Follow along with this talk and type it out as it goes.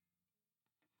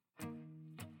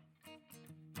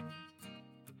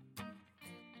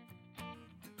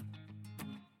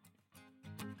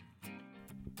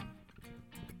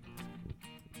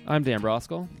I'm Dan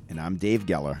Broskell. And I'm Dave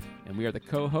Geller. And we are the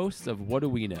co-hosts of What Do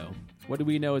We Know? What Do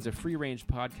We Know is a free-range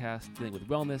podcast dealing with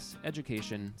wellness,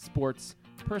 education, sports,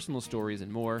 personal stories,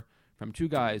 and more from two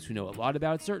guys who know a lot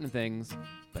about certain things,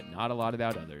 but not a lot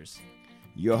about others.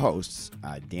 Your hosts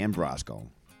are Dan Broskell,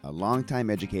 a longtime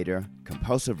educator,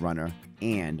 compulsive runner,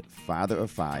 and father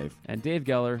of five. And Dave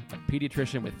Geller, a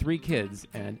pediatrician with 3 kids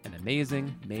and an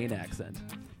amazing Maine accent.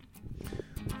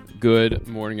 Good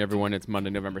morning, everyone. It's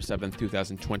Monday, November 7th,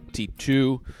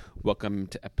 2022. Welcome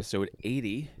to episode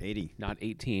 80. Not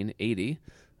 18, 80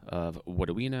 of What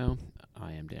Do We Know?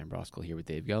 I am Dan Broskell here with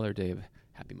Dave Geller. Dave,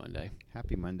 happy Monday.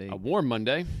 Happy Monday. A warm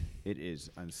Monday. It is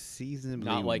unseasonably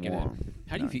Not liking warm. it.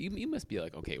 How do you feel? You must be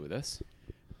like okay with this.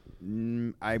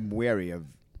 I'm wary of,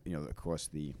 of course,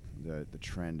 the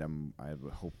trend. I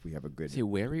hope we have a good... Say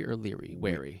wary or leery?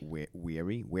 Wary.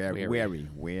 Wary.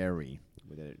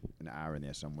 With an R in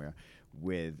there somewhere,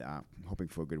 with hoping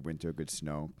for a good winter, good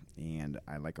snow, and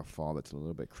I like a fall that's a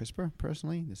little bit crisper.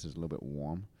 Personally, this is a little bit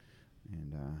warm,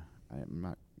 and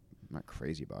I'm not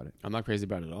crazy about it. I'm not crazy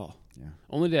about it at all. Yeah.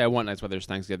 Only day I want nice weather is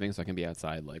Thanksgiving, so I can be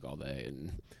outside like all day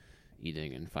and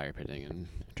eating and fire pitting and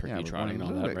turkey trotting and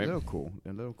all that. Right? A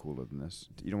little cooler than this.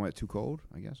 You don't want it too cold?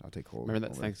 I guess I'll take cold. Remember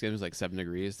that Thanksgiving was like 7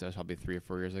 degrees. That was probably 3 or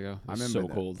 4 years ago. It was so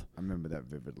cold. I remember that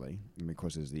vividly. I mean, of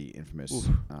course, there's the infamous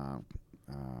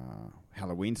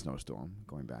Halloween snowstorm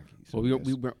going back. I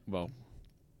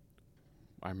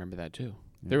remember that too.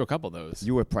 Yeah. There were a couple of those.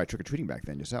 You were probably trick-or-treating back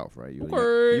then yourself, right? You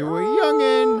were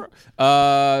youngin'.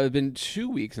 It's been 2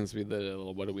 weeks since we did a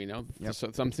little What Do We Know? Yep.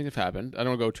 So some things have happened. I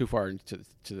don't want to go too far into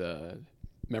the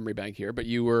memory bank here, but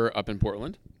you were up in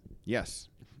Portland. Yes.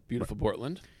 Beautiful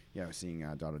Portland. Yeah, I was seeing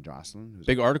daughter Jocelyn.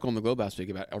 Big article in the Globe last week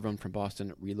about everyone from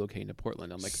Boston relocating to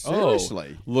Portland. I'm like,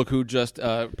 seriously? Oh, look who just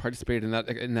participated in that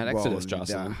exodus,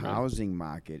 Jocelyn. The housing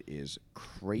market is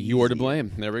crazy. You are to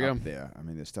blame. There we go. There. I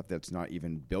mean, there's stuff that's not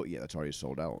even built yet that's already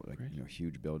sold out. Like,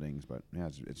 huge buildings. But yeah,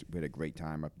 we had a great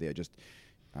time up there. Just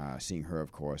seeing her,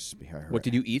 of course. What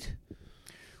did you eat?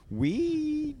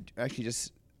 We actually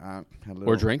just had a little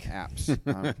or drink apps.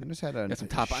 Just had some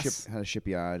tapas. Had a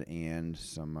shipyard and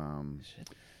some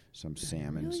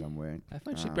salmon really? somewhere. I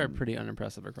find shipyard pretty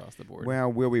unimpressive across the board.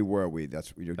 Well, where we were,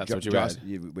 that's what you had.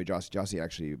 Jossie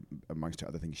actually, amongst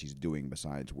other things she's doing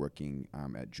besides working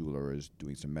at Jewelers,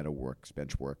 doing some metal work,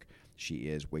 bench work, she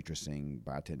is waitressing,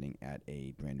 bartending at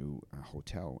a brand new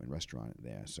hotel and restaurant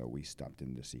there. So we stopped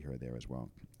in to see her there as well.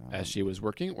 As she was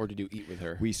working, or did you eat with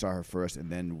her? We saw her first and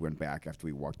then went back after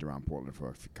we walked around Portland for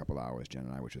a couple hours, Jen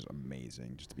and I, which was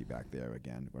amazing just to be back there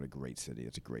again. What a great city.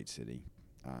 It's a great city.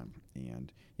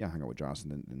 And hung out with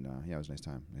Jocelyn, and it was a nice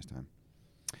time.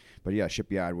 But yeah,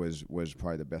 Shipyard was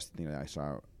probably the best thing that I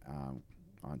saw on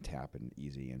tap and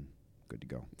easy and good to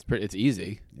go. It's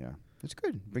easy. Yeah, it's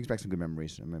good. Brings back some good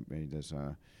memories. I mean, there's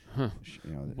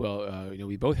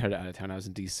we both headed out of town. I was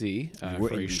in D.C. For a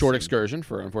DC. short excursion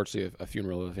for, unfortunately, a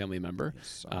funeral of a family member.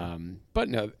 Yes, but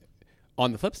no,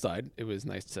 on the flip side, it was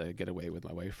nice to get away with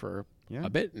my wife for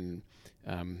a bit and.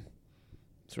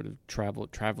 Sort of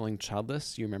traveling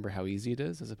childless. You remember how easy it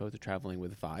is as opposed to traveling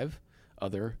with 5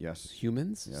 other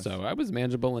humans. Yes. So I was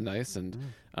manageable and nice. And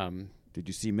did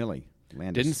you see Millie?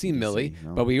 Didn't see Millie,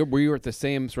 no? But we were at the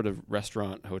same sort of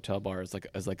restaurant hotel bar as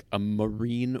like a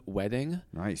marine wedding.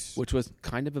 Nice, which was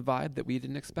kind of a vibe that we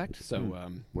didn't expect.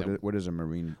 So what is a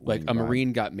marine? Like a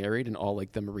marine got married and all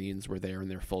like the Marines were there in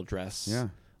their full dress. Yeah,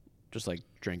 just like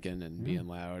drinking and being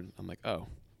loud. I'm like, oh,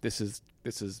 this is.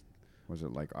 Was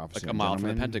it like officer? Like a mile from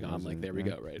the Pentagon. Like, there we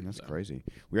go, right? That's crazy.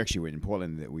 We actually were in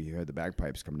Portland. That we heard the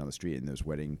bagpipes coming down the street, and this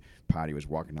wedding party was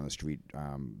walking down the street,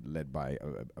 led by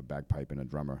a bagpipe and a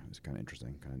drummer. It's kind of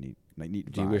interesting, kind of neat.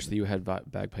 Do you wish that you had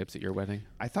bagpipes at your wedding?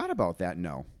 I thought about that.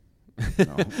 No.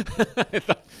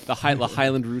 the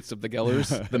Highland roots of the Gellers,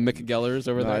 the Mick Gellers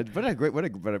over there. But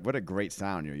what a great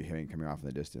sound you're hearing coming off in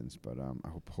the distance. But I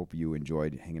hope you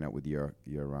enjoyed hanging out with your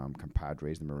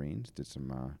compadres, the Marines. Did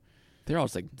some. They're all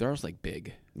just like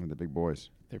big. The big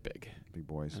boys. They're big. Big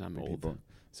boys. And I'm big old. People.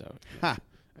 So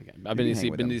again, I've been to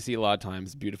DC a lot of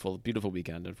times. Beautiful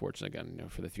weekend. Unfortunately, again,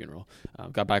 for the funeral.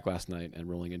 Got back last night and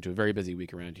rolling into a very busy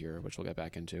week around here, which we'll get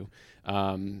back into.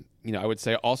 I would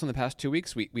say also in the past 2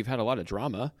 weeks we've had a lot of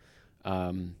drama,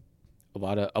 a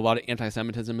lot of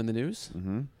anti-Semitism in the news.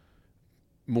 Mm-hmm.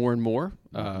 More and more.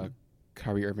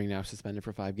 Kyrie Irving now suspended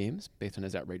for 5 games based on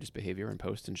his outrageous behavior and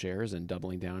posts and shares and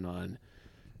doubling down on.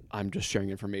 I'm just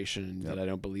sharing information that I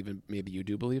don't believe in. Maybe you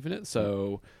do believe in it.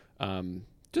 So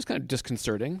just kind of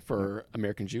disconcerting for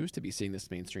American Jews to be seeing this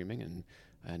mainstreaming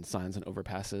and signs on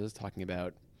overpasses talking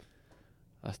about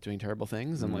us doing terrible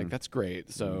things. And like, that's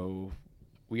great. So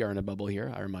we are in a bubble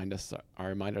here. I remind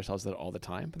ourselves that all the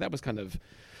time. But that was kind of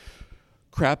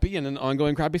crappy and an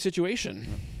ongoing crappy situation.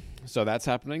 So that's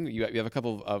happening. You have a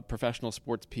couple of professional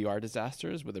sports PR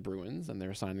disasters with the Bruins, and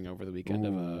they're signing over the weekend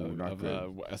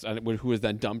who was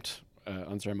then dumped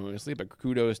unceremoniously. But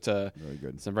kudos to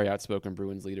some very outspoken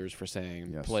Bruins leaders for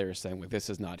saying, players saying, like, this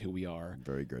is not who we are.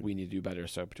 Very good. We need to do better.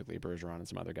 So particularly Bergeron and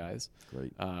some other guys.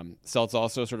 Great. Celts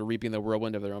also sort of reaping the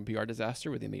whirlwind of their own PR disaster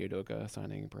with Ime Udoka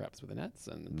signing perhaps with the Nets,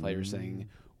 and players saying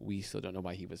we still don't know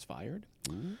why he was fired.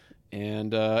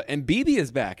 And Bibi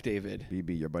is back, David.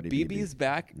 Bibi, your buddy Bibi is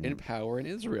back in power in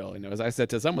Israel. As I said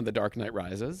to someone, the Dark Knight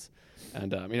rises.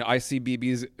 And, I see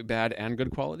Bibi's bad and good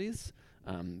qualities.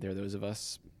 There are those of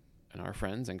us and our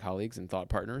friends and colleagues and thought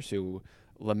partners who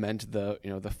lament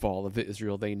the fall of the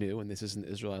Israel they knew, and this isn't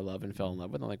the Israel I love and fell in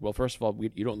love with. I'm like, well, first of all,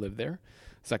 you don't live there.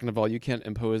 Second of all, you can't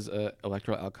impose an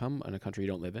electoral outcome on a country you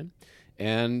don't live in.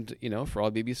 And, for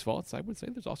all Bibi's faults, I would say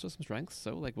there's also some strengths.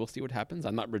 So, we'll see what happens.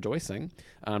 I'm not rejoicing,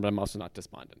 but I'm also not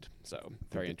despondent. So,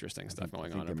 very interesting stuff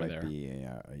going on over there. There might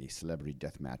be a celebrity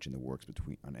death match in the works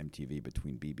on MTV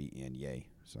between Bibi and Ye.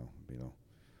 So,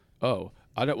 Oh,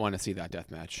 I don't want to see that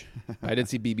death match. I did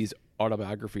see Bibi's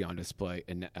autobiography on display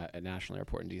at National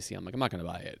Airport in D.C. I'm like, I'm not going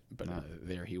to buy it. But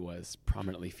there he was,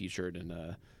 prominently featured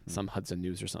in some Hudson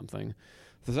News or something.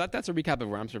 So that's a recap of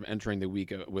where I'm sort of entering the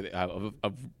week of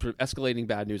escalating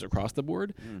bad news across the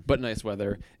board, but nice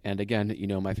weather. And again,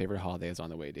 my favorite holiday is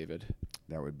on the way, David.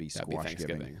 That would be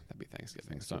Thanksgiving. That'd be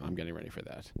Thanksgiving. So I'm getting ready for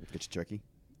that. Get your turkey?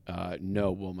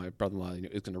 No. Well, my brother-in-law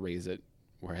is going to raise it,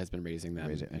 or has been raising them,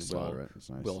 and slaughter it.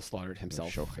 Nice. Will slaughter it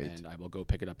himself, and I will go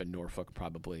pick it up in Norfolk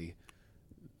probably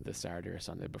this Saturday or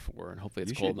Sunday before, and hopefully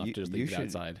it's cold enough to just leave it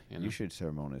outside. You should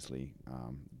ceremoniously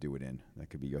do it in.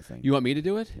 That could be your thing. You want me to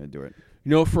do it? Yeah, do it.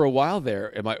 For a while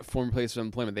there, at my former place of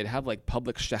employment, they'd have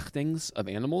public shechtings of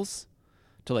animals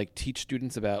to teach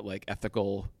students about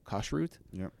ethical kashrut.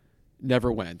 Yep.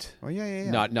 Never went. Oh yeah.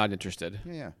 Not interested.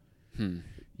 Yeah.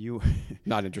 You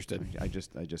not interested. I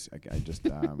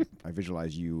I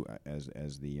visualize you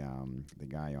as the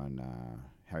guy on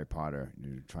Harry Potter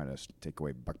trying to take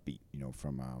away Buckbeak,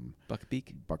 from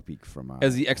Buckbeak from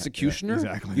as the executioner.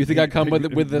 Exactly. You think I'd come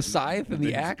with the scythe and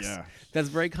the axe? Yeah. That's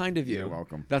very kind of you. You're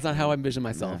welcome. That's not how I envision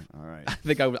myself. Yeah, all right.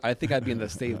 I think I'd be in the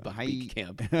Save Buckbeak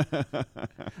camp.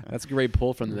 That's a great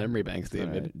pull from the memory banks,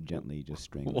 David. Gently just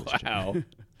strangle. Wow.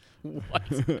 What?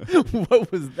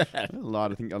 What was that? A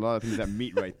lot of things that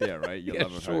meet right there, right? Your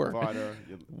love of Harry Potter.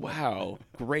 Wow,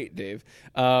 great, Dave.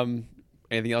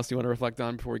 Anything else you want to reflect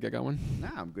on before we get going? Nah,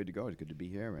 I'm good to go. It's good to be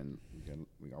here, and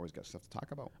we always got stuff to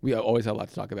talk about. We always have a lot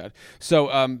to talk about. So,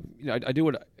 I do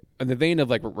what in the vein of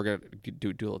we're going to do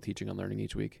a little teaching and learning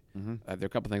each week. Mm-hmm. There are a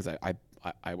couple things I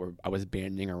was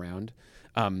banding around.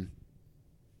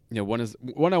 One is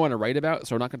one I want to write about,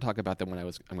 so we're not going to talk about the one I'm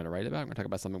going to write about. I'm going to talk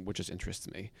about something which just interests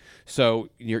me. So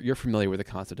you're familiar with the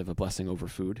concept of a blessing over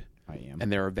food? I am. And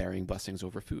there are varying blessings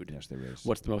over food. Yes, there is.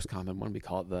 What's the most common one? We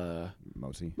call it the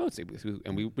Motzi.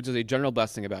 Which is a general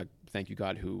blessing about thank you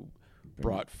God who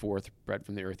brought forth bread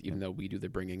from the earth, even though we do the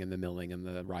bringing and the milling and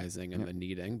the rising and the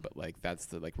kneading. But that's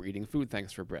we're eating food,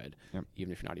 thanks for bread,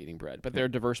 even if you're not eating bread. But there are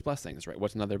diverse blessings, right?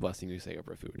 What's another blessing you say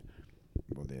over food?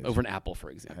 Well, over an apple, for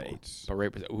example.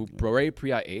 Borei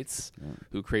Priya Eitz,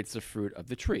 who creates the fruit of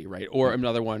the tree, right? Or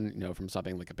another one, from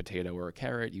something like a potato or a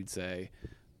carrot, you'd say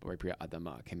Borei Priya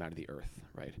Adama, came out of the earth,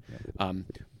 right? Yeah.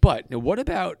 But what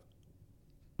about,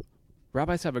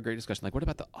 rabbis have a great discussion, what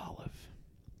about the olive?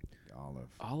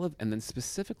 Olive, and then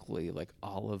specifically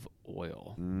olive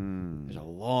oil. There's a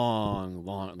long,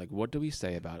 what do we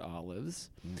say about olives,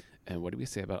 and what do we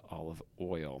say about olive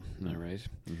oil? All right.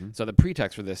 Mm-hmm. So the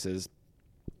pretext for this is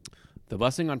the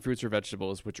blessing on fruits or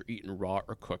vegetables which are eaten raw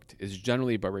or cooked is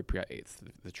generally Borei Priya Eitz,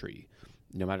 the tree,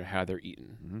 no matter how they're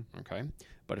eaten. Mm-hmm. Okay,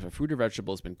 but if a fruit or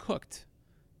vegetable has been cooked,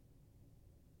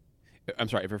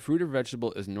 if a fruit or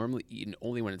vegetable is normally eaten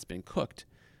only when it's been cooked,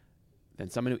 then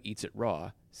someone who eats it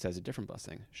raw says a different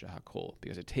blessing, shahakol,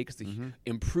 because it takes the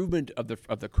improvement of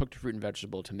the cooked fruit and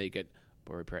vegetable to make it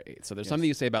Borei Priya Eitz. So there's something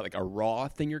you say about a raw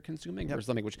thing you're consuming, or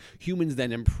something which humans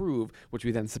then improve, which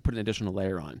we then put an additional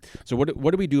layer on. So what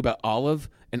do we do about olive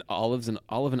and olive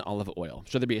oil?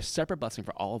 Should there be a separate blessing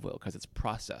for olive oil because it's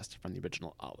processed from the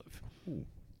original olive? Ooh.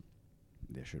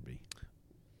 There should be.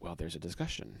 Well, there's a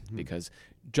discussion because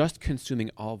just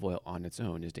consuming olive oil on its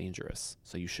own is dangerous.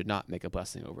 So you should not make a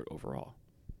blessing over it overall.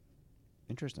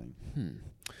 Interesting.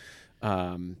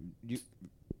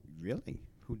 Really?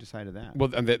 Who decided that? Well,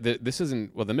 this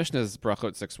isn't. Well, the Mishnah's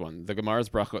brachot 6:1. The Gemara's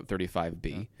brachot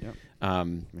 35b.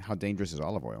 How dangerous is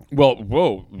olive oil? Well,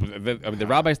 whoa. The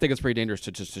rabbis think it's pretty dangerous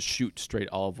to shoot straight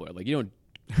olive oil. You don't.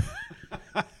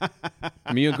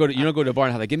 I mean, you don't go to a bar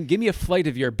and have like, give me a flight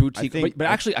of your boutique. But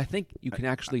actually, I think you can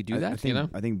actually do that.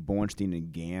 I think Bornstein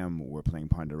and Gam were playing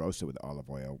Ponderosa with olive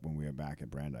oil when we were back at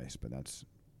Brandeis, but that's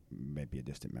maybe a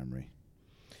distant memory.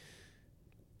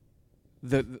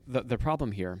 The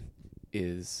problem here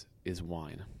is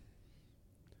wine.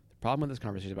 The problem with this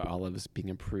conversation about olives being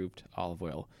improved olive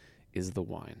oil is the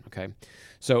wine. Okay,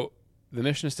 so the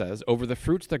Mishnah says, over the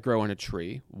fruits that grow on a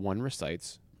tree, one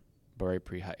recites Borei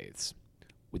Pri Ha'etz,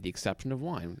 with the exception of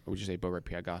wine, which you say Borei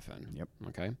Pri Hagafen. Yep.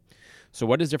 Okay. So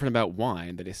what is different about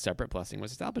wine that a separate blessing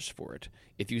was established for it?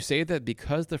 If you say that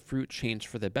because the fruit changed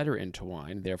for the better into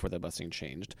wine, therefore the blessing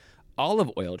changed,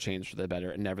 olive oil changed for the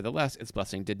better, and nevertheless its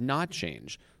blessing did not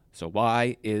change. So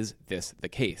why is this the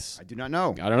case? I do not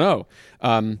know. I don't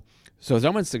know. So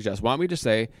someone suggests, why don't we just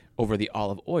say over the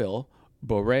olive oil,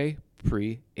 Borei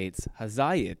Pri Eitz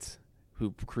Hazayit,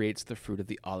 who creates the fruit of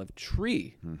the olive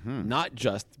tree, not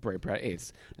just Borei Pri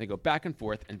Eitz. And they go back and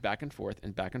forth and back and forth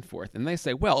and back and forth. And they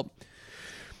say, well,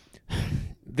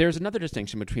 there's another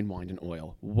distinction between wine and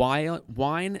oil.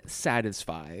 Wine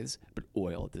satisfies, but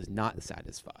oil does not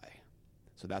satisfy.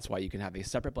 So that's why you can have a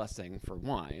separate blessing for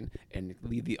wine and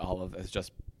leave the olive as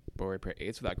just Borei Pri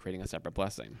Eitz without creating a separate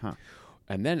blessing. Huh.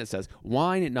 And then it says,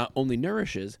 wine it not only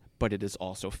nourishes, but it is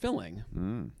also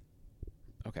filling.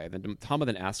 Okay, then Talmud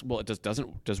then asks, well,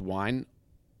 does wine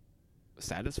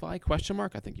satisfy? Question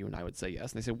mark. I think you and I would say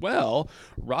yes. And they say, well,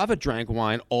 Rava drank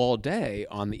wine all day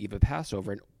on the eve of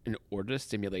Passover in order to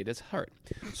stimulate his heart.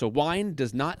 So wine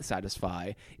does not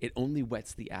satisfy; it only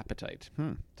whets the appetite.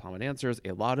 Talmud answers,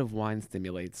 a lot of wine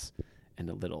stimulates, and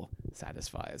a little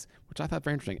satisfies, which I thought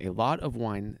very interesting. A lot of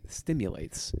wine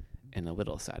stimulates, and a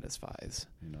little satisfies.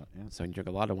 So when you drink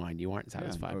a lot of wine, you aren't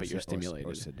satisfied, but you're stimulated.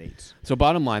 Or sedates. So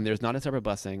bottom line, there's not a separate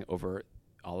blessing over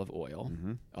olive oil,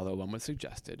 although one was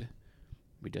suggested.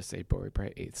 We just say Borei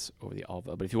Pri Eitz over the olive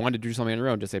oil. But if you wanted to do something on your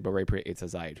own, just say Borei Pri Eitz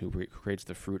Hazayit, who creates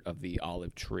the fruit of the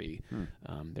olive tree.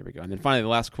 There we go. And then finally, the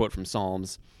last quote from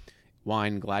Psalms,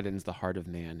 wine gladdens the heart of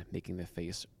man, making the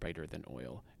face brighter than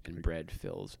oil, and bread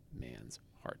fills man's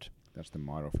heart. That's the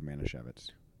motto for Manischewitz.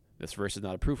 This verse is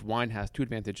not a proof. Wine has two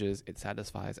advantages. It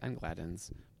satisfies and gladdens.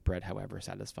 Bread, however,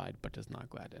 satisfied but does not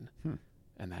gladden.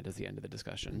 And that is the end of the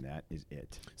discussion. And that is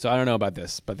it. So I don't know about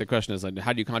this, but the question is, like,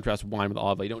 how do you contrast wine with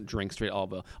olive oil? You don't drink straight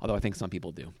olive oil, although I think some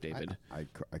people do, David. I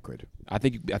could. I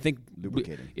think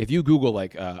Lubricating. If you Google,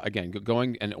 like, again,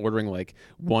 going and ordering like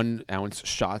 1 ounce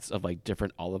shots of like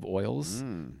different olive oils,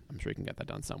 I'm sure you can get that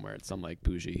done somewhere. It's some like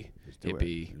bougie,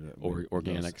 hippie, or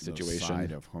organic situation.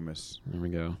 Side of hummus. There we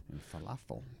go. And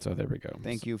falafel. So there we go.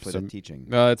 Thank you for the teaching.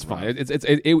 No, it's fine.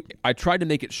 I tried to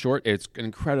make it short. It's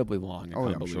incredibly long. Oh,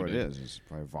 I'm sure it is. It's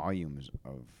probably volumes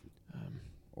of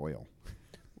oil.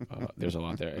 There's a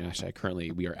lot there. And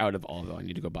actually, we are out of olive oil. I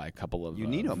need to go buy a couple of. You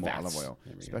need more vats. olive oil,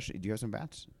 especially. Do you have some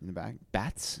vats in the back?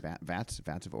 Bats?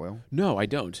 Vats of oil? No, I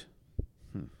don't.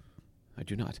 I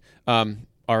do not.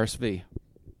 RSV,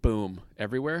 boom,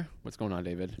 everywhere. What's going on,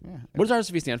 David? Yeah. What does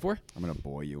RSV stand for? I'm gonna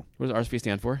bore you. What does RSV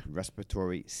stand for?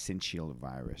 Respiratory syncytial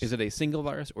virus. Is it a single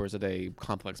virus or is it a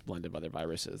complex blend of other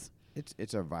viruses?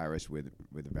 It's a virus with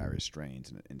various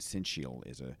strains, and syncytial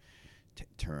is a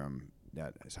term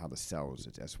that is how the cells.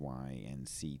 It's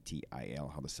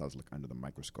SYNCTIL. How the cells look under the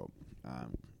microscope.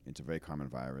 It's a very common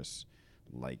virus,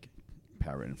 like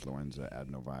parainfluenza,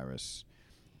 adenovirus.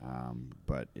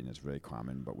 But it's very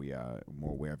common, but we are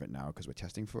more aware of it now because we're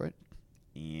testing for it,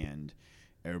 and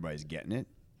everybody's getting it.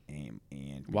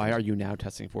 And why are you now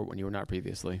testing for it when you were not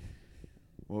previously?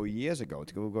 Well, years ago,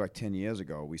 to go back 10 years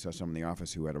ago, we saw someone in the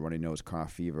office who had a runny nose,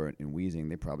 cough, fever, and wheezing.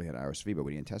 They probably had RSV, but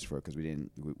we didn't test for it because we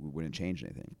wouldn't change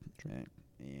anything. Right?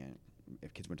 And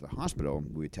if kids went to the hospital,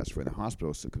 we would test for it in the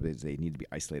hospital because they need to be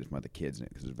isolated from other kids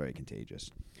because it's very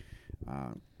contagious.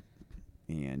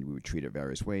 And we would treat it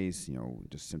various ways,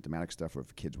 just symptomatic stuff. Or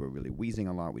if kids were really wheezing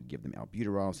a lot, we'd give them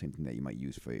albuterol, same thing that you might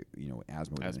use for,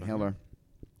 asthma with an inhaler.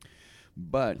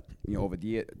 But, over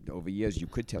years, you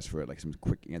could test for it, like some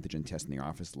quick antigen test in the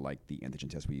office, like the antigen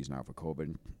test we use now for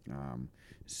COVID,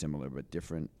 similar but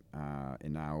different.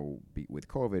 And now with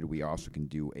COVID, we also can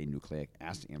do a nucleic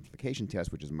acid amplification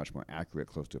test, which is much more accurate,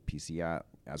 close to a PCR,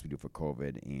 as we do for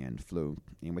COVID and flu.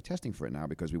 And we're testing for it now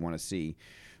because we want to see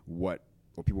what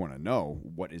people want to know,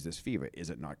 what is this fever?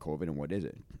 Is it not COVID, and what is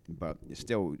it? But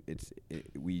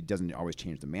it doesn't always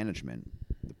change the management.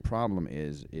 The problem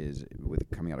is with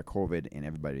coming out of COVID and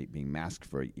everybody being masked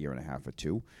for a year and a half or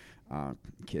two,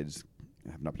 kids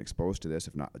have not been exposed to this,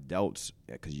 if not adults,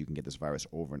 because you can get this virus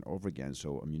over and over again,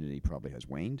 so immunity probably has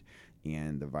waned,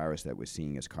 and the virus that we're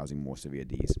seeing is causing more severe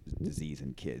disease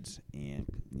in kids. And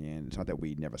And it's not that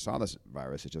we never saw this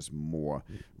virus, it's just more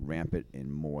rampant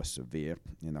and more severe.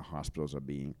 And the hospitals are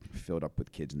being filled up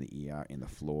with kids in the ER and the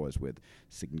floors with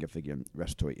significant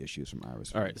respiratory issues from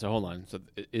RSV. All right, so hold on. So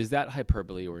is that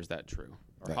hyperbole or is that true?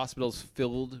 Are That- hospitals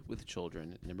filled with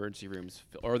children and emergency rooms,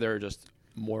 or are there just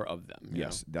more of them? you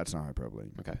Yes, that's not hyperbole.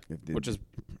 know? Okay. If the- Which is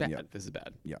bad. yeah. This is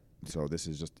bad. Yeah. So this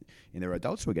is just, and there are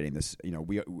adults who are getting this. You know,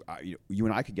 you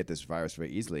and I could get this virus very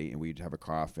easily, and we'd have a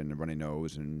cough and a runny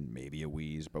nose and maybe a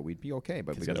wheeze, but we'd be okay.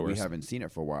 But It's got because we worse. haven't seen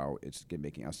it for a while, it's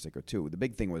making us sicker too. The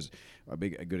big thing was a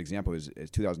good example is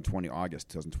 2020 August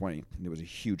 2020. There was a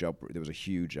huge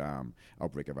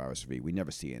outbreak of RSV. We never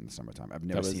see it in the summertime. I've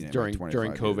never That was seen it during in like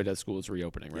 25 COVID years. as schools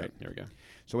reopening, right? There we go.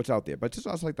 So it's out there, but it's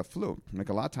also like the flu. Like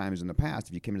a lot of times in the past,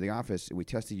 if you came into the office and we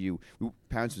tested you,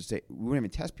 parents would say we wouldn't even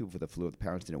test people for the flu. The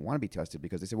parents didn't want to be tested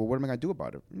because they said, "Well, what am I going to do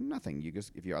about it? Nothing. You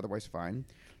just if you're otherwise fine,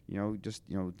 just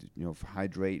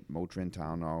hydrate, Motrin,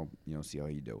 Tylenol, see how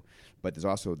you do." But there's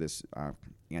also this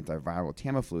antiviral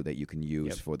Tamiflu that you can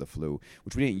use for the flu,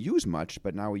 which we didn't use much,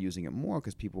 but now we're using it more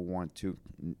because people want to,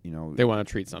 They want to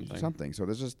treat something. So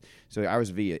there's so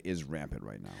RSV is rampant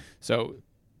right now. So,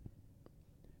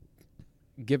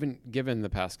 given the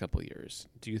past couple of years,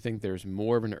 do you think there's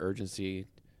more of an urgency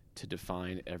to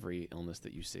define every illness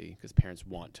that you see because parents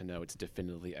want to know it's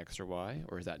definitively X or Y,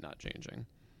 or is that not changing?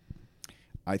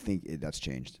 I think that's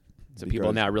changed. So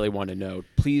people now really want to know,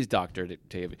 please, Dr.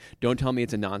 Dave, don't tell me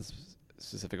it's a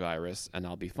non-specific virus and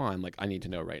I'll be fine. Like, I need to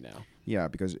know right now. Yeah,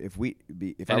 because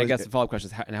I guess the follow-up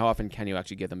question is, how often can you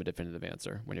actually give them a definitive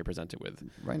answer when you're presented with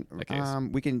a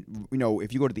case? We can,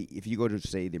 if you go to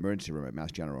say the emergency room at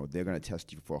Mass General, they're going to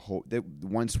test you for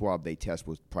one swab they test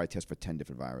will probably test for 10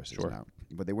 different viruses now,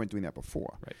 but they weren't doing that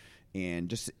before. Right.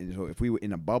 And so if we were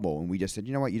in a bubble and we just said,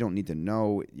 you know what, you don't need to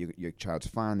know, your child's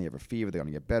fine, they have a fever, they're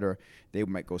going to get better, they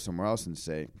might go somewhere else and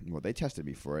say, well, they tested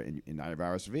me for it and I have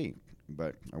RSV,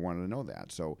 but I wanted to know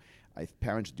that. So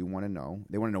parents do want to know.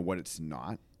 They want to know what it's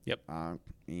not. Yep.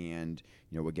 And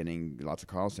we're getting lots of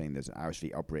calls saying there's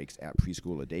RSV outbreaks at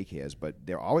preschool or daycares, but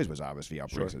there always was RSV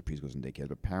outbreaks at preschools and daycares.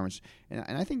 But parents,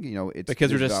 and I think it's the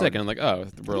kids are just valid. sick, and I'm like, oh,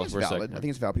 we're sick. I think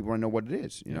it's valid. People want to know what it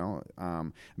is. I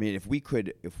mean, if we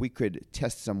could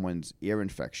test someone's ear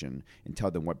infection and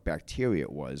tell them what bacteria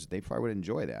it was, they probably would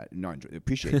enjoy that.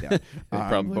 Appreciate that.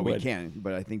 Probably but would. we can.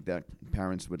 But I think that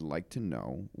parents would like to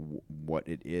know what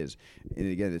it is. And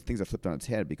again, the things are flipped on its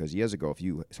head because years ago, if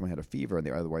someone had a fever and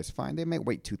they're otherwise fine, they might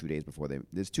wait 2-3 days before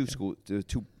there's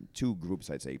two groups,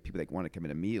 I'd say. People that want to come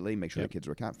in immediately, make sure the kids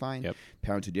were fine. Yep.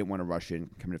 Parents who didn't want to rush in,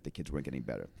 come in if the kids weren't getting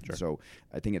better. Sure. So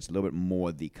I think it's a little bit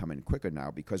more the come in quicker now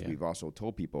because we've also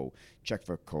told people check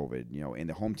for COVID, and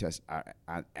the home tests are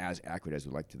as accurate as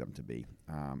we'd like them to be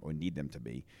or need them to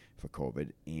be for COVID.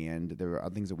 And there are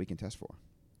other things that we can test for.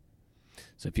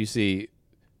 So if you see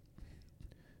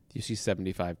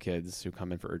 75 kids who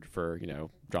come in for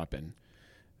drop in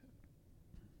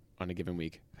on a given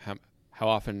week, how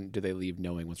often do they leave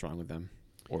knowing what's wrong with them,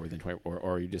 or within 20,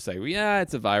 or you just say, well, yeah,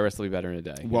 it's a virus, they'll be better in a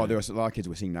day? Well, there's a lot of kids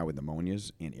we're seeing now with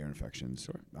pneumonias and ear infections.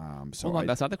 Sure. So hold on,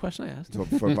 that's not the question I asked. So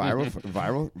for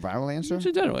viral answer,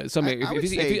 just generally. So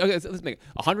let's make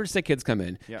 100 sick kids come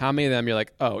in. Yeah. How many of them you're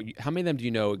like, oh, how many of them do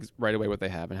you know right away what they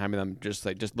have, and how many of them just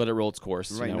let it roll its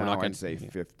course? Right now, I'd say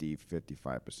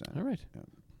 50-55%. All right. Yeah.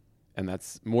 And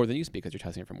that's more than you speak because you're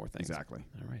testing it for more things. Exactly.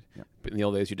 All right. Yep. But in the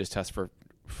old days, you just test for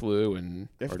flu or not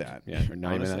even that.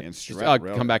 And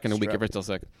strep, come back in a week if you're still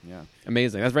sick. Yeah.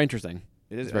 Amazing. That's very interesting.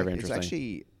 It is very interesting. It's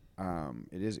actually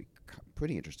it is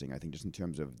pretty interesting. I think just in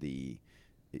terms of the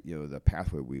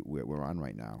pathway we're on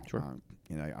right now. Sure.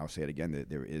 And I'll say it again that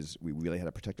we really had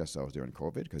to protect ourselves during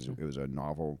COVID because it was a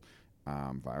novel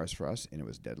virus for us and it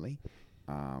was deadly.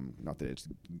 Not that it's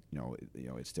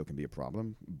it still can be a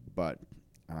problem, but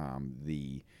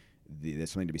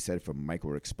there's something to be said for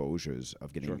micro exposures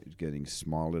of getting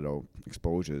small little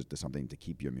exposures to something to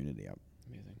keep your immunity up.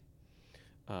 Amazing.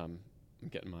 I'm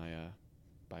getting my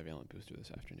bivalent booster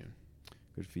this afternoon.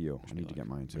 Good for you. I need to get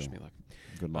mine too. Wish me luck.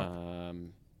 Good luck.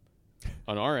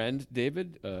 On our end,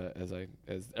 David,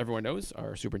 as everyone knows,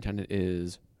 our superintendent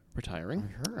is retiring.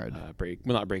 I heard.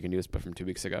 Not breaking news, but from 2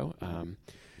 weeks ago.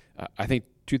 I think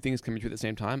two things coming through at the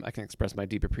same time. I can express my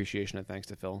deep appreciation and thanks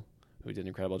to Phil, who did an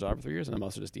incredible job for 3 years, and I'm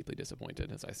also just deeply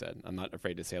disappointed, as I said. I'm not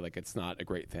afraid to say, it's not a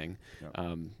great thing.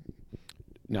 Yep.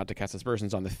 Not to cast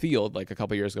aspersions on the field. Like a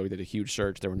couple of years ago, we did a huge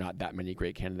search. There were not that many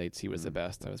great candidates. He was the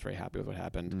best. I was very happy with what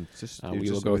happened.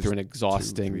 We will go through an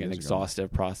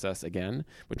exhaustive process again,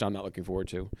 which I'm not looking forward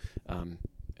to.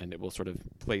 and it will sort of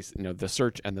place, the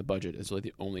search and the budget is really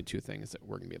the only two things that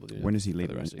we're going to be able to do. When does he for leave?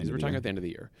 the rest of the End year. of We're the talking year? at the end of the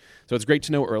year. So it's great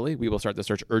to know early. We will start the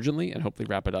search urgently and hopefully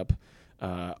wrap it up.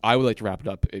 I would like to wrap it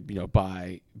up,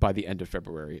 by the end of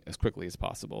February as quickly as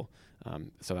possible.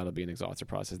 So that'll be an exhaustive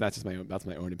process. That's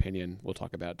my own opinion. We'll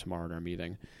talk about tomorrow in our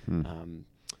meeting.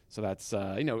 So that's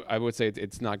I would say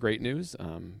it's not great news,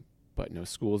 but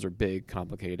schools are big,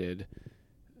 complicated,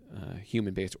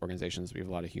 human-based organizations. We have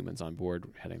a lot of humans on board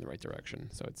heading the right direction.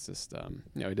 So it's just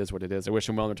it is what it is. I wish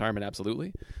him well in retirement.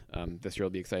 Absolutely. This year will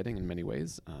be exciting in many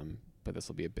ways. But this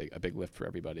will be a big lift for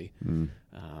everybody.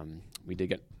 We did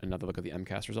get another look at the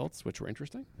MCAS results, which were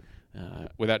interesting.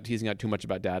 Without teasing out too much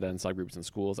about data and subgroups in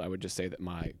schools, I would just say that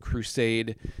my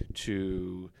crusade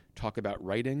to talk about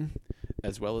writing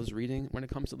as well as reading when it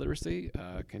comes to literacy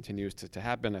continues to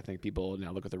happen. I think people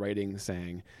now look at the writing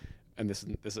saying, and this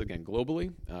is again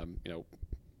globally,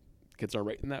 kids aren't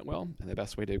writing that well, and the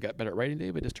best way to get better at writing,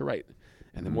 David, is to write.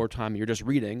 And the more time you're just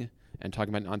reading and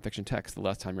talking about nonfiction text, the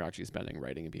less time you're actually spending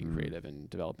writing and being creative and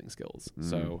developing skills.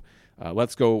 So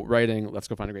let's go writing. Let's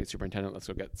go find a great superintendent. Let's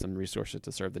go get some resources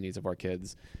to serve the needs of our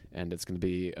kids. And it's going to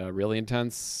be really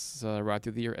intense right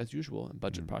through the year as usual. And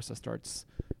budget process starts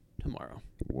tomorrow.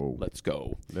 Whoa. Let's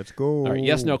go. Let's go. All right,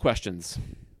 yes, no questions.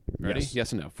 Ready?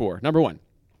 Yes and no. 4. Number 1.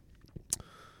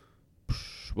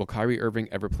 Will Kyrie Irving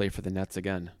ever play for the Nets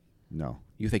again? No.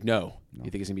 You think no? You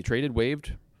think he's going to be traded,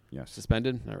 waived, Yes.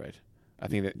 suspended? All right. I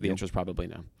think that the answer is probably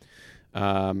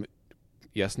no.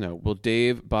 Yes, no. Will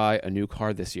Dave buy a new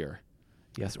car this year?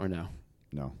 Yes or no?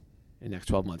 No. In the next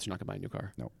 12 months, you're not going to buy a new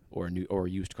car? No. Or a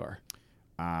used car?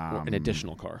 Or an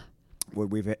additional car? Well,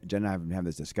 Jen and I have been having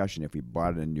this discussion. If we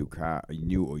bought a new car,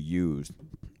 new or used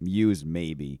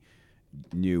maybe,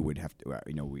 new would have to,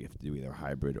 we have to do either a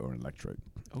hybrid or an electric.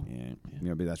 Oh, And,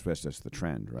 but that's just the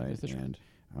trend, right? That is the trend. And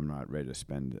I'm not ready to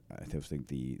spend, I still think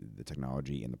the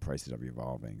technology and the prices are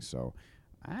evolving. So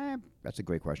that's a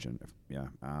great question.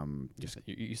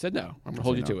 You said no. I'm going to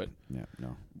hold you to it. Yeah,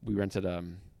 no. We rented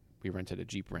a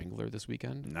Jeep Wrangler this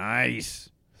weekend. Nice.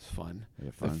 It's fun. Was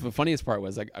it fun? The funniest part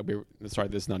was sorry,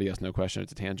 this is not a yes no question.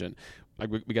 It's a tangent.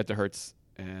 We got to Hertz,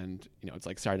 and it's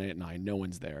like Saturday night at 9. No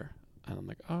one's there, and I'm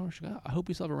like, oh, I hope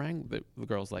we still have a Wrangler. The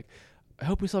girl's like, I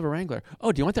hope we still have a Wrangler.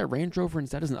 Oh, do you want that Range Rover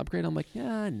instead as an upgrade? I'm like,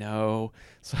 yeah, no.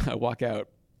 So I walk out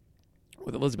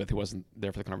with Elizabeth, who wasn't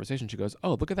there for the conversation. She goes,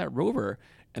 oh, look at that Rover,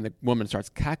 and the woman starts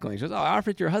cackling. She goes, oh, I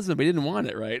offered it to your husband, but he didn't want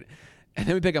it, right? And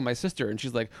then we pick up my sister, and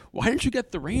she's like, "Why didn't you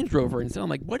get the Range Rover instead?" I'm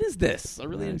like, "What is this?" I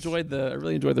really enjoyed the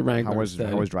Wrangler. How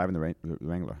was driving the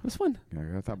Wrangler? It was fun. Yeah,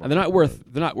 I thought about And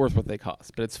they're not worth what they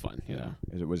cost, but it's fun.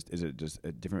 Is it just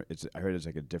a different? I heard it's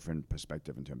like a different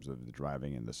perspective in terms of the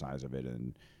driving and the size of it,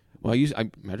 and Well, I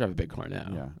drive a big car now.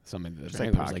 Yeah. So the Just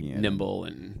Wrangler like was parking it nimble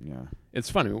and yeah. it's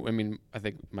fun. I mean, I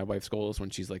think my wife's goal is when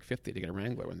she's like 50 to get a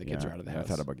Wrangler when the kids are out of the house. I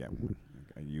thought about getting one.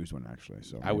 I used one actually.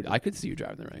 So I could see you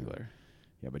driving the Wrangler.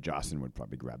 Yeah, but Jocelyn would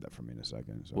probably grab that from me in a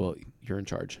second. So. Well, you're in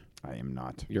charge. I am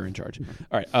not. You're in charge.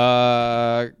 All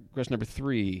right. Question number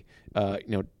 3.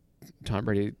 Tom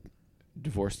Brady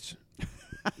divorced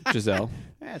Giselle.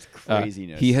 That's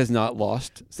craziness. He has not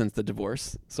lost since the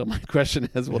divorce. So my question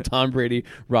is, will Tom Brady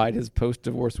ride his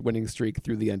post-divorce winning streak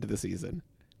through the end of the season?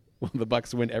 Will the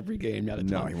Bucs win every game now that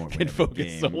No, Tom he won't can win every focus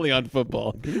game. solely on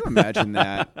football? Can you imagine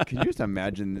that? Can you just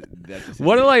imagine that?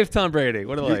 What a life, Tom Brady.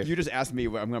 What a life. You just asked me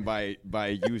what I'm going to buy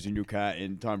use a new car,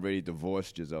 and Tom Brady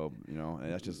divorced Giselle.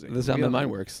 And that's just This is how my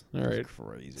mind works. All right. That's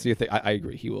crazy. So you think I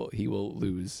agree. He will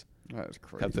lose. That's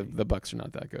crazy. The Bucs are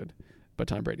not that good, but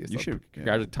Tom Brady is. You should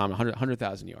congratulate Tom.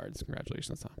 100,000 yards.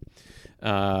 Congratulations, Tom.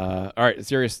 All right,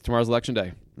 serious. Tomorrow's election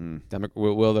day.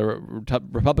 Will the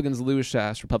Republicans lose?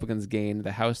 Republicans gain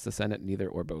the House, the Senate, neither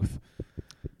or both?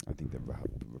 I think the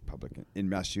Republican in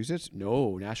Massachusetts.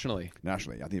 No, nationally.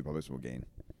 Nationally, I think the Republicans will gain.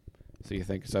 So you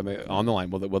think on the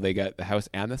line? Will they get the House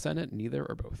and the Senate, neither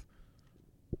or both?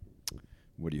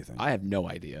 What do you think? I have no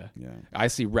idea. Yeah. I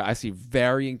see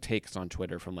varying takes on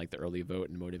Twitter from like the early vote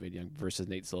and Motivate Young versus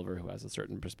Nate Silver, who has a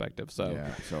certain perspective. So,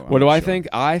 what do I think?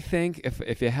 I think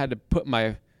if you had to put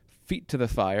my feet to the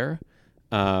fire,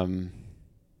 I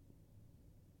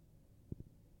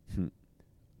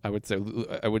would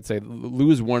say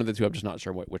lose one of the two. I'm just not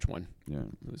sure which one. Yeah.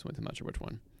 Lose one. I'm not sure which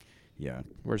one. Yeah.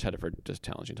 We're just headed for just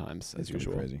challenging times as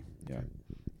usual. Crazy. Yeah. I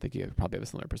think you probably have a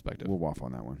similar perspective. We'll waffle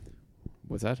on that one.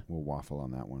 What's that? We'll waffle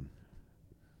on that one.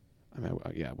 I mean,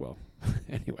 yeah, well,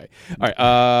 anyway. All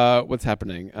right, what's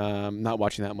happening? Not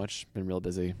watching that much. Been real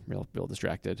busy, real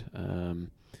distracted.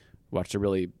 Watched a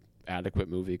really adequate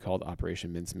movie called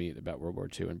Operation Mincemeat about World War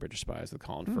II and British spies with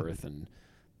Colin Firth and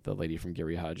the lady from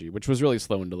Giri Haji, which was really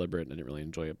slow and deliberate, and I didn't really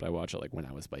enjoy it, but I watched it like when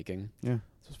I was biking. Yeah.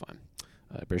 This was fun.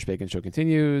 British Bacon Show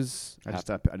continues. I just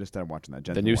started watching that.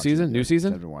 Jen's The been new watching season? it. New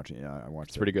season? I've been watching it. Yeah, I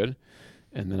watched It's it. pretty good.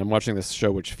 And then I'm watching this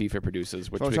show which FIFA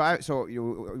produces. Which So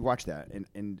you watch that,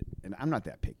 and I'm not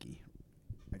that picky.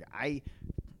 Like I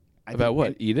about think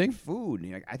what? Eating? Food.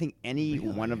 You know, I think any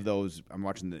one of those. I'm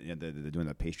watching they're doing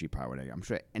the pastry part. Whatever. I'm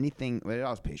sure anything. Well, it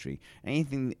all is pastry. Any of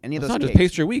It's those. not just cakes,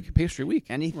 pastry week. Pastry week.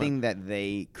 anything that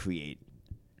they create,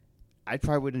 I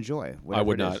probably would enjoy. I would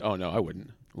whatever it not. is. Oh no, I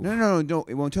wouldn't. Oof. No.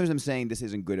 Well, in terms of them saying this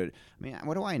isn't good, I mean,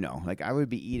 what do I know? Like, I would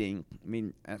be eating. I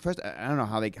mean, at first, I don't know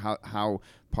how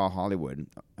Paul Hollywood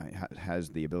has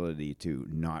the ability to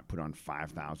not put on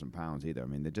 5,000 pounds either. I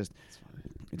mean,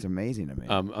 it's amazing to me.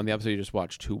 On the episode you just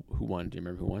watched, who won? Do you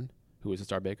remember who won? Who was the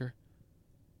star baker?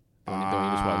 The one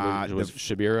you just watched, was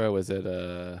Shabira? Was it?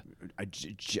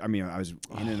 I mean, I was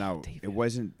in and out. David. It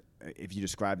wasn't. If you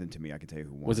described them to me, I could tell you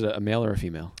who won. Was it a male or a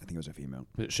female? I think it was a female.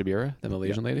 Was it Shabira, the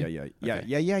Malaysian lady? Yeah. Okay.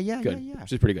 Yeah. Good. Yeah.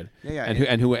 She's pretty good. Yeah.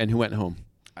 And who went home?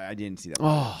 I didn't see that.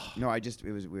 Oh. No,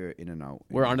 we were in and out.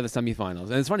 We're on to the semifinals,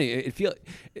 and it's funny.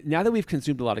 Now that we've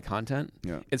consumed a lot of content,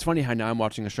 Yeah. it's funny how now I'm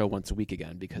watching a show once a week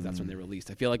again because that's when they're released.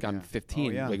 I feel like I'm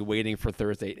 15, like waiting for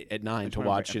Thursday at 9 to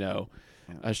watch,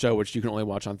 a show which you can only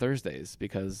watch on Thursdays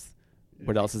because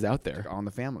what else is out there? On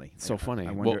the Family. So funny,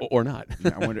 I wonder, or not.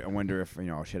 I wonder if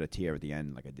I'll shed a tear at the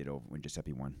end like I did when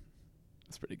Giuseppe won.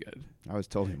 That's pretty good. I was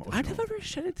totally emotional. I never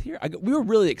shed a tear. We were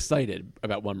really excited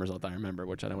about one result. I remember,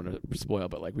 which I don't want to spoil,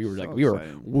 but like we were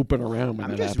whooping around when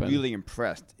I'm that just happened. really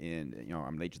impressed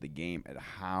I'm late to the game at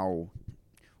how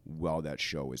well that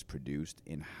show is produced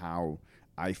and how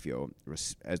I feel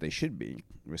as they should be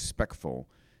respectful.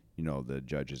 The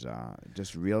judges are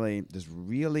just really,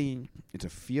 it's a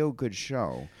feel-good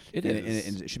show. It and is.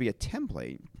 And it should be a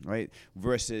template, right?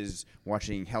 Versus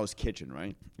watching Hell's Kitchen,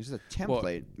 right? This is a template. Well,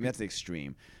 I mean, that's the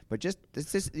extreme. But just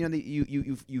it's just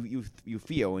you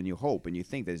feel and you hope and you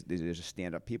think there's just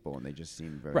stand-up people and they just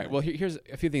seem very right. Well, here's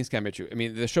a few things can be true. I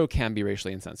mean, the show can be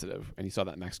racially insensitive, and you saw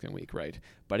that Mexican Week, right?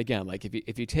 But again, like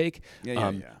if you take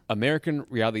American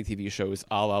reality TV shows,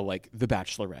 a la like The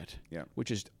Bachelorette, which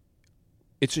is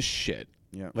it's just shit.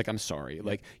 Yeah. Like, I'm sorry.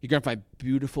 Like, you're going to find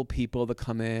beautiful people that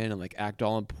come in and, like, act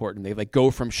all important. They, like,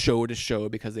 go from show to show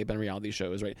because they've been reality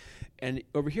shows, right? And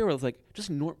over here, it's, like,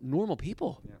 just normal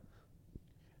people. Yeah.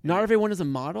 Not everyone is a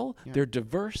model. Yeah. They're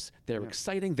diverse. They're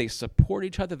exciting. They support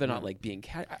each other. They're not, like, being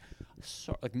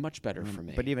like, much better for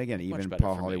me. But even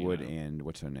Paul Hollywood and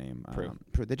what's her name? Prue.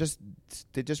 They're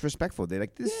just respectful. They're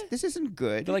like, this isn't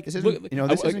good. They're like, this isn't,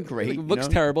 this isn't great. Looks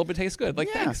terrible, but tastes good. Like,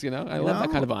 thanks, I love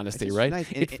that kind of honesty, right?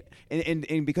 Nice.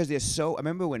 And because they're so, I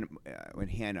remember when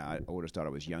Hannah, our oldest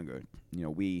daughter, was younger,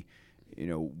 we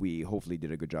hopefully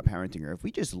did a good job parenting her. If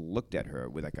we just looked at her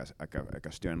with like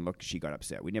a stern look, she got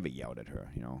upset. We never yelled at her,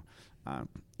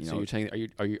 So you're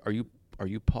telling are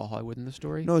you Paul Hollywood in the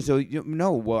story? No, so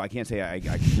no. Well, I can't say I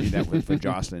can do that for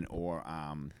Jocelyn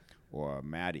or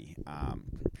Maddie,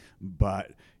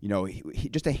 but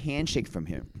just a handshake from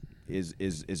him is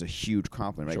a huge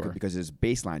compliment, right? Sure. Because his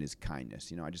baseline is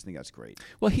kindness. I just think that's great.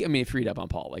 Well, he freed up on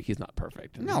Paul. Like, he's not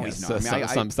perfect. No, he's not.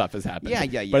 Some stuff has happened.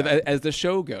 Yeah. But as the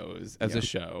show goes, a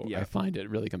show, I find it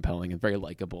really compelling and very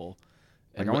likable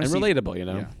and relatable.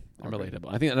 Yeah. And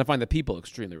relatable. I find the people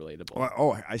extremely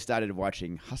relatable. I started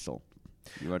watching Hustle.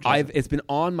 It's been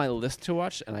on my list to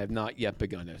watch, and I have not yet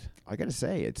begun it. I got to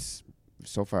say, it's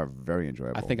so far very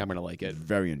enjoyable. I think I'm going to like it.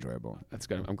 Very enjoyable. That's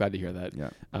good. I'm glad to hear that.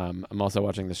 Yeah. I'm also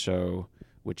watching the show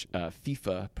which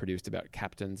FIFA produced about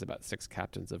 6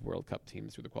 captains of World Cup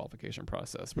teams through the qualification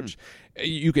process, which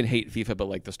you can hate FIFA, but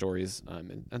like the stories,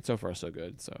 and so far so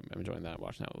good. So I'm enjoying that,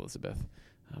 watching that with Elizabeth.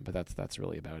 But that's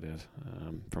really about it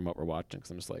from what we're watching,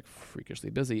 because I'm just like freakishly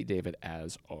busy, David,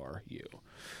 as are you.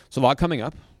 So a lot coming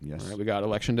up. Yes. All right, we got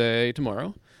Election Day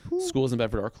tomorrow. Schools in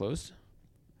Bedford are closed.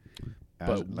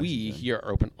 But we here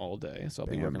are open all day, so I'll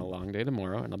be working a long day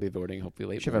tomorrow, and I'll be voting hopefully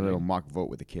late. Should have a little mock vote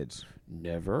with the kids.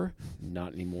 Never,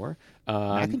 not anymore.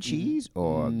 Mac and cheese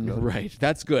or right?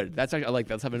 That's good. That's actually I like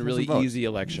that. Let's have a really easy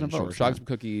election. Sure, chocolate chip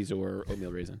cookies or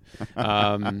oatmeal raisin.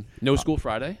 No school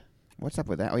Friday. What's up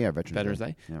with that? Oh yeah, Veterans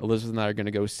Day. Yeah. Elizabeth and I are going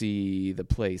to go see the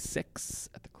play 6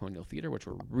 at the Colonial Theater, which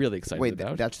we're really excited about.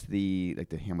 Wait, that's the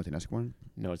Hamilton-esque one?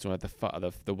 No, it's one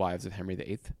of the wives of Henry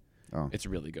VIII. Oh. It's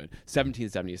really good.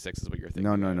 1776 is what you're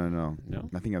thinking. No. No?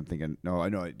 I think I'm thinking. No, I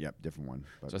know. Yep, different one.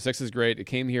 But. So 6 is great. It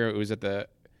came here. It was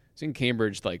it's in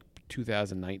Cambridge, like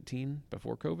 2019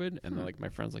 before COVID, and then like my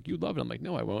friends like, you'd love it. I'm like,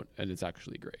 no, I won't, and it's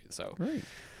actually great. So great.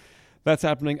 That's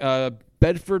happening.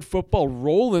 Bedford football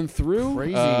rolling through.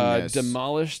 Craziness.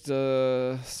 Demolished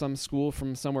some school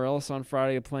from somewhere else on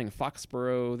Friday, playing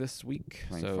Foxborough this week.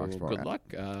 Good luck.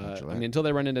 Until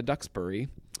they run into Duxbury.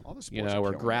 All the sports you know, are or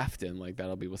killing it. Grafton. Like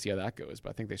we'll see how that goes. But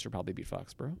I think they should probably beat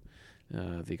Foxborough.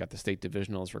 They got the state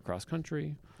divisionals for cross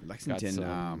country. Lexington got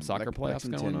some soccer playoffs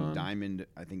Lexington going on. Diamond,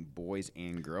 I think boys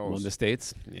and girls Won the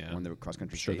states. Yeah, won the cross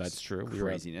country sure states. that's true.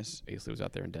 Craziness. Aisley was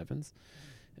out there in Devons.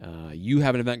 You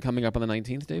have an event coming up on the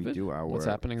 19th, David. We do. Our What's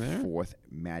happening there? fourth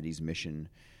Maddie's Mission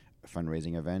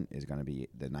fundraising event is going to be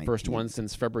the 19th. First one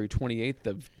since February 28th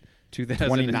of 2000.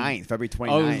 29th, February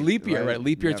 29th. Oh, it was leap year, right?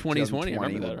 Leap year 2020. I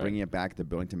remember that, We're right? bringing it back to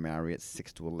Burlington Marriott,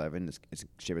 6 to 11. It's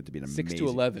shaped to be an 6 amazing. to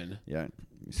 11. Yeah.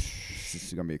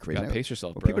 It's going to be a crazy Got to night. pace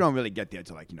yourself, Well, bro. people don't really get there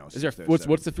till like, Is there 6:30, what's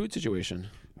 7. the food situation?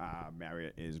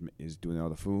 Marriott is doing all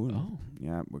the food. Oh.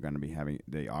 Yeah, we're going to be having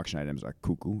the auction items are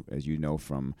cuckoo, as you know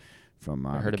from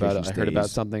I heard about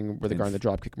something where they're going to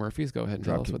Dropkick Murphys. Go ahead and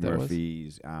tell us what that was.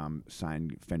 Murphys,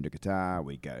 signed Fender guitar.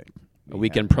 We A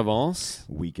week in Provence.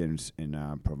 Weekends in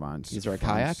Provence. Is there a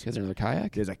France. kayak? Is there another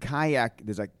kayak? There's a kayak.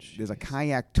 There's a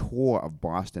kayak tour of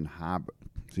Boston Harbor.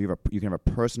 So you can have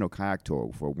a personal kayak tour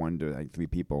for 1 to 3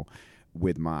 people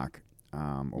with Mark or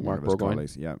one Mark of his Burgoyne?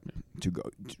 colleagues. Yeah, to go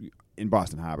in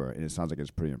Boston Harbor, and it sounds like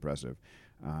it's pretty impressive.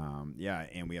 Yeah,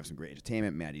 and we have some great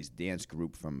entertainment. Maddie's dance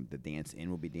group from the Dance Inn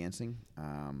will be dancing.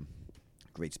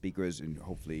 Great speakers and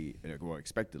hopefully,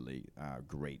 expectedly,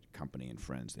 great company and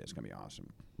friends there. It's going to be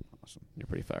awesome. You're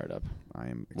pretty fired up. I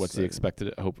am. What's the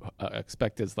excited.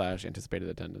 expected / anticipated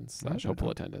attendance /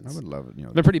 hopeful attendance? I would love it.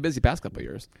 It's been pretty busy past couple of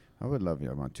years. I would love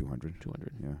around 200.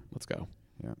 200. Yeah. Let's go.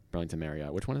 Yeah. Burlington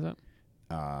Marriott. Which one is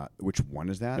that? Which one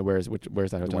is that? Where's that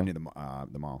The hotel? one near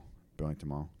the mall, Burlington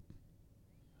Mall.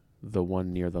 The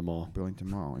one near the mall.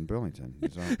 Burlington Mall in Burlington.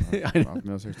 It's I know. off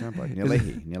Middlesex Turnpike. Near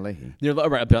Leahy. Near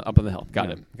right up on the hill. Got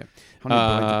Yeah. it. Okay. How many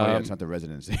Burlington? Oh, yeah, it's not the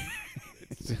residency.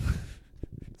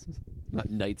 Not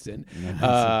nights in.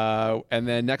 No. And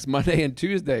then next Monday and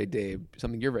Tuesday, Dave,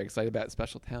 something you're very excited about,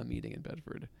 special town meeting in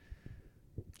Bedford.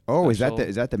 Oh, is that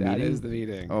Special- the meeting? That is the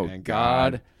meeting. Oh, and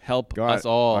God help us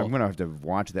all. I'm gonna have to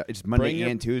watch that. It's Monday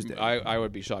and Tuesday. I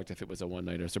would be shocked if it was a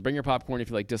one-nighter. So bring your popcorn if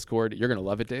you like Discord. You're going to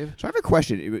love it, Dave. So I have a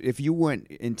question. If you weren't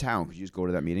in town, could you just go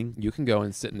to that meeting? You can go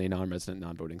and sit in a non-resident,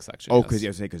 non-voting section. Oh,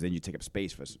 yes. because then you take up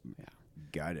space for. Yeah.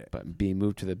 Got it. But being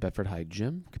moved to the Bedford High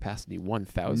Gym, capacity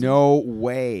 1,000. No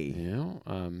way. You know,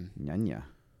 Nyanya.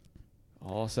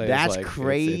 all I'll say That's is like,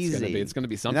 crazy. It's going to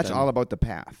be And something. that's all about the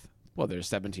path. Well, there's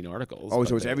 17 articles. Oh, but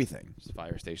so it's there's everything.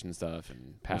 Fire station stuff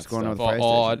and path What's going stuff. on with the fire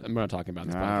all, station? I'm not talking about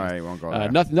this All podcast. right, won't go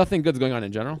there. Nothing good's going on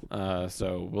in general.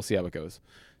 So we'll see how it goes.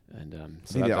 And I so think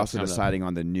that's they're also coming up. deciding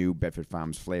on the new Bedford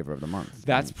Farms flavor of the month.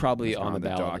 That's probably It's on the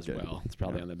ballot as docket. well. It's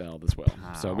probably Yeah. on the ballot as well.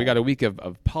 So we got a week of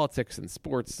politics and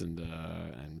sports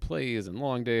and plays and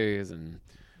long days and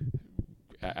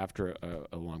after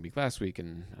a long week last week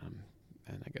and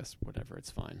I guess whatever,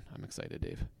 it's fine. I'm excited,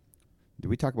 Dave. Did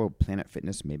we talk about Planet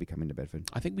Fitness maybe coming to Bedford?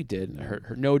 I think we did. No. I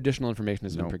heard no additional information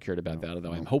has been No. procured about No. that,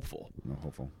 although I'm No. hopeful. No,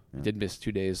 hopeful. I Yeah. did miss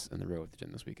 2 days in the row at the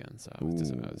gym this weekend, so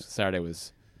Saturday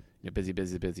was busy.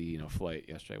 Flight.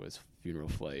 Yesterday was funeral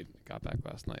flight. Got back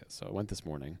last night, so I went this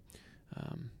morning.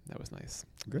 That was nice.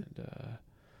 Good.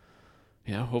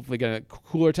 And, hopefully get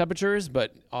cooler temperatures,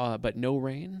 but no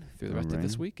rain through the No rest of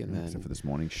this rain. week, and Yeah, then except for this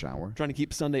morning shower. trying to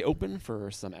keep Sunday open for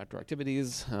some outdoor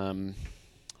activities.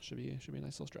 Should be a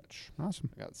nice little stretch. Awesome.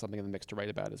 I got something in the mix to write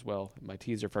about as well. My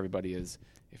teaser for everybody is,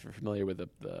 if you're familiar with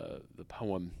the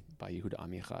poem by Yehuda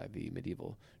Amichai, the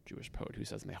medieval Jewish poet who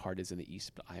says, "My heart is in the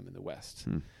east, but I am in the west,"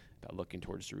 about looking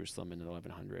towards Jerusalem in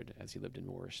 1100 as he lived in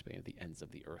Moorish Spain at the ends of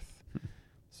the earth.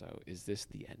 So is this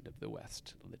the end of the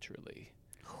West, literally?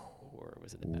 Or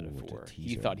was it a Ooh, it's a metaphor? He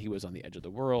teaser. thought he was on the edge of the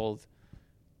world,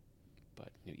 but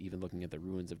even looking at the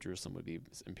ruins of Jerusalem would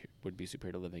be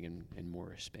superior to living in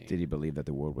Moorish Spain. Did he believe that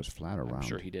the world was flat or round? I'm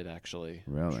sure he did, actually.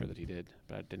 I'm Really? sure that he did,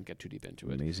 but I didn't get too deep into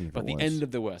it. Amazing if But it the was. end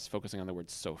of the West, focusing on the word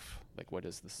Sof, like what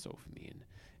does the Sof mean?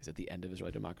 Is it the end of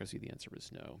Israeli democracy? The answer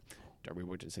is no. Are we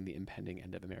witnessing the impending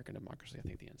end of American democracy? I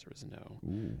think the answer is no.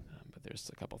 Ooh. But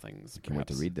there's a couple things Can't wait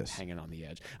to perhaps read this. hanging on the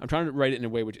edge. I'm trying to write it in a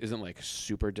way which isn't like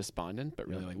super despondent, but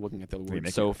really like looking at the word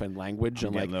make Sof and language I'm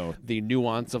and like getting low. the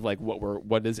nuance of like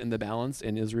what is in the balance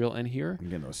in Israel and here. I'm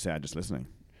getting a little sad just listening.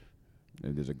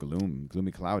 There's a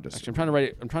gloomy cloud. Just Actually,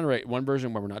 I'm trying to write one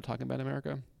version where we're not talking about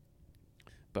America,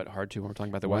 but hard to when we're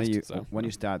talking about the Why West. don't you, so, when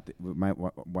you start,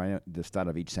 why the start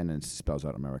of each sentence spells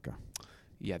out America?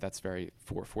 yeah, that's very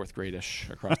fourth gradish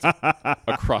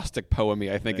acrostic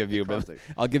poem-y, I think, of you, but Acrostic.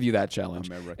 I'll give you that challenge.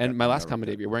 America, And my last America. comment,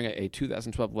 Dave, you're wearing a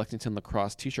 2012 Lexington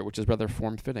Lacrosse T-shirt, which is rather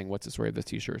form-fitting. What's the story of this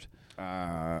T-shirt?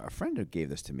 A friend who gave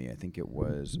this to me, I think it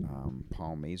was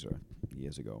Paul Mazer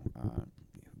years ago.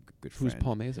 Good friend. Who's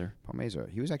Paul Mazer? Paul Mazer.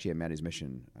 He was actually at Maddie's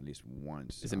Mission at least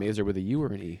once. Is it Mazer with a U or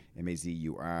an E?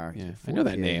 M-A-Z-U-R. Yeah, I Four know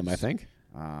that name, kids. I think.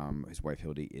 His wife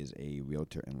Hildy is a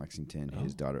realtor in Lexington.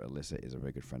 His daughter Alyssa is a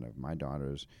very good friend of my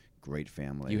daughter's. Great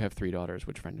family. You have 3 daughters.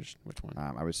 Which friend is which one?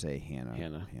 I would say Hannah.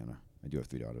 Hannah. I do have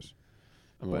 3 daughters.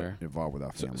 I'm but aware. Involved with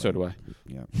our family. So do I.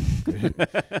 Yeah.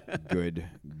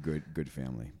 good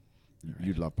family.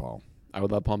 You'd love Paul. I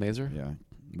would love Paul Mazur. Yeah.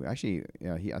 Actually,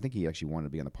 yeah. I think he actually wanted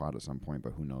to be on the pod at some point,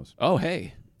 but who knows? Oh,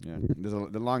 hey. Yeah. There's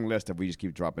the long list of we just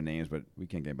keep dropping names, but we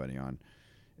can't get anybody on.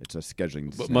 It's a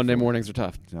scheduling. But Monday mornings are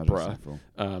tough, It's not bruh.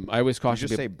 a I always Did you caution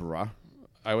just say people. bruh?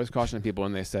 I always caution people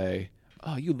when they say,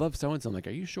 "Oh, you love so and so." I'm like,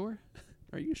 "Are you sure?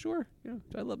 Are you sure? Yeah,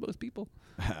 I love most people."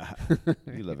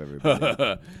 You love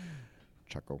everybody.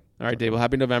 Chuckle. All right, Dave. Well,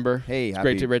 happy November. Hey, It's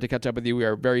great to catch up with you. We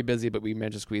are very busy, but we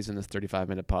managed to squeeze in this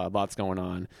 35-minute pod. Lots going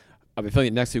on. I'll be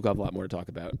feeling next week we'll have a lot more to talk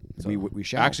about. So, We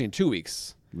shall. actually, in 2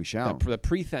 weeks, We shall. the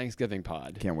pre-Thanksgiving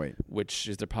pod, Can't wait. which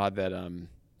is the pod that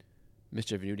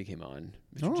Mr. Venuti came on.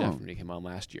 Mr. Jeff Venuti came on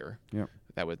last year. Yeah.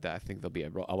 I think there'll be a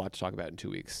lot to talk about in 2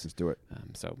 weeks. Let's do it.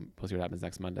 So we'll see what happens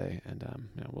next Monday, and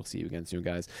we'll see you again soon,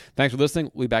 guys. Thanks for listening.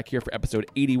 We'll be back here for episode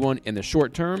 81 in the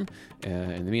short term.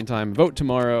 In the meantime, vote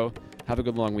tomorrow. Have a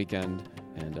good long weekend,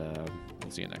 and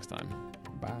we'll see you next time.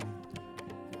 Bye.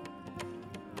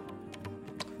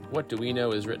 What Do We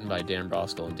Know is written by Dan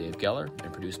Broskell and Dave Geller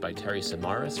and produced by Terry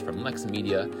Samaras from Lex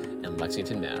Media in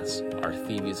Lexington, Mass. Our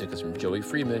theme music is from Joey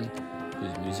Freeman,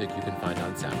 whose music you can find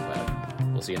on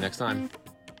SoundCloud. We'll see you next time.